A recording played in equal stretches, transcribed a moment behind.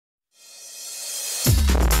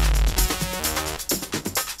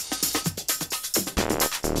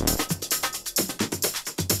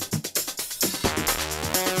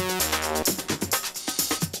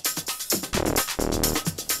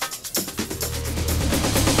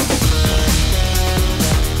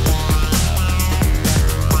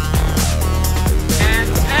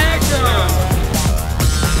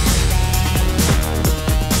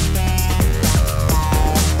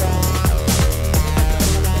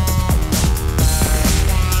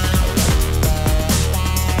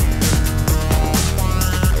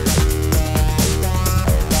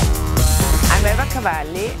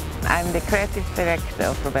I'm the creative director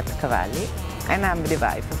of Roberto Cavalli, and I'm the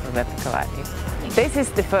wife of Roberto Cavalli. This is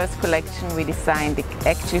the first collection we designed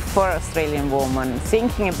actually for Australian women,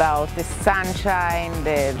 thinking about the sunshine,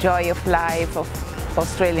 the joy of life of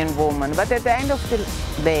Australian women. But at the end of the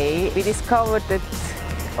day, we discovered that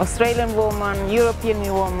Australian women, European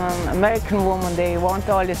women, American women, they want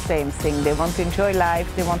all the same thing. They want to enjoy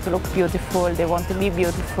life, they want to look beautiful, they want to be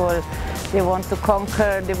beautiful, they want to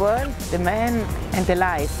conquer the world, the man and the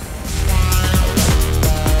life.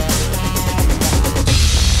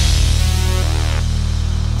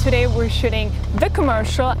 Today we're shooting the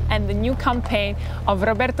commercial and the new campaign of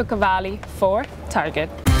Roberto Cavalli for Target.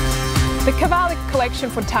 The Cavalli collection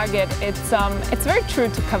for Target, it's very true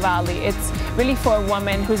to Cavalli. It's really for a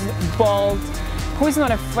woman who's bold, who's not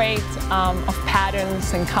afraid of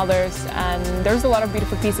patterns and colors, and there's a lot of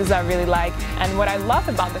beautiful pieces I really like. And what I love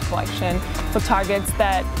about the collection for Target is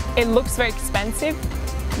that it looks very expensive,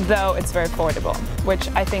 though it's very affordable, which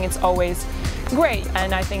I think it's always great.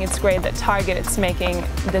 And I think it's great that Target is making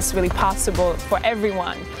this really possible for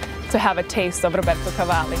everyone to have a taste of Roberto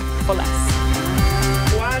Cavalli for less.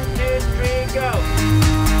 1, 2, 3, go!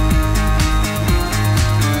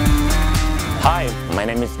 Hi, my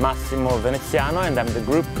name is Massimo Veneziano and I'm the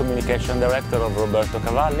Group Communication Director of Roberto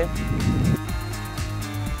Cavalli.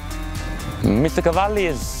 Mr. Cavalli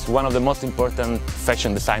is one of the most important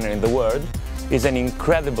fashion designers in the world. He's an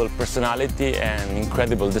incredible personality and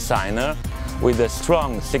incredible designer with a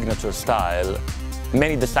strong signature style.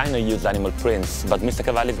 Many designers use animal prints, but Mr.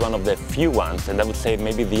 Cavalli is one of the few ones, and I would say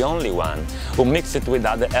maybe the only one, who mix it with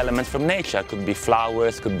other elements from nature. Could be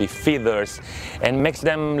flowers, could be feathers, and makes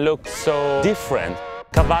them look so different.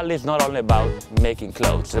 Cavalli is not only about making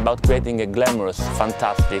clothes, it's about creating a glamorous,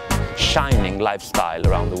 fantastic, shining lifestyle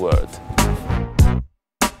around the world.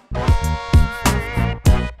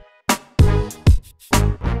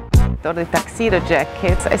 Or the tuxedo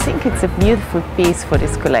jackets, I think it's a beautiful piece for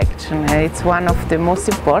this collection. It's one of the most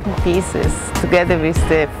important pieces. Together with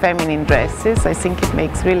the feminine dresses, I think it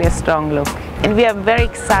makes really a strong look. And we are very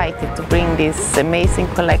excited to bring this amazing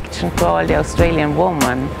collection to all the Australian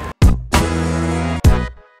women.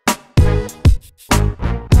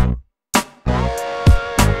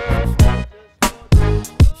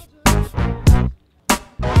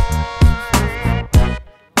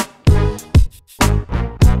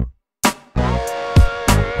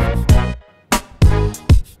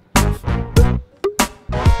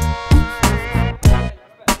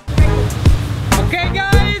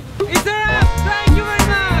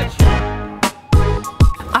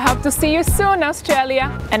 I hope to see you soon,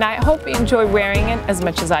 Australia, and I hope you enjoy wearing it as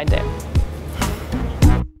much as I did.